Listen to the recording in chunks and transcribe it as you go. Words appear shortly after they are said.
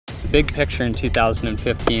The big picture in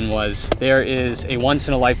 2015 was there is a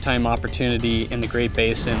once-in-a-lifetime opportunity in the Great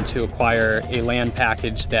Basin to acquire a land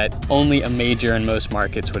package that only a major in most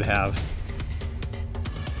markets would have.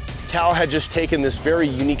 Cal had just taken this very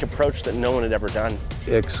unique approach that no one had ever done.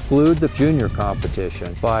 Exclude the junior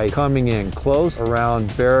competition by coming in close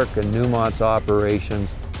around Barrick and Newmont's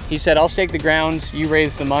operations. He said, I'll stake the ground, you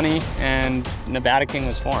raise the money, and Nevada King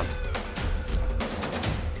was formed.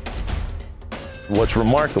 What's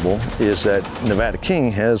remarkable is that Nevada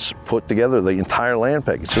King has put together the entire land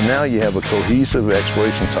package. So now you have a cohesive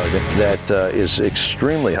exploration target that is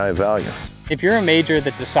extremely high value. If you're a major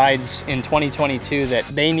that decides in 2022 that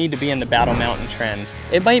they need to be in the Battle Mountain trend,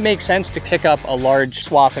 it might make sense to pick up a large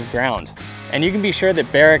swath of ground. And you can be sure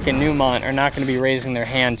that Barrick and Newmont are not going to be raising their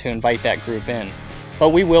hand to invite that group in. But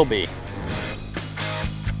we will be.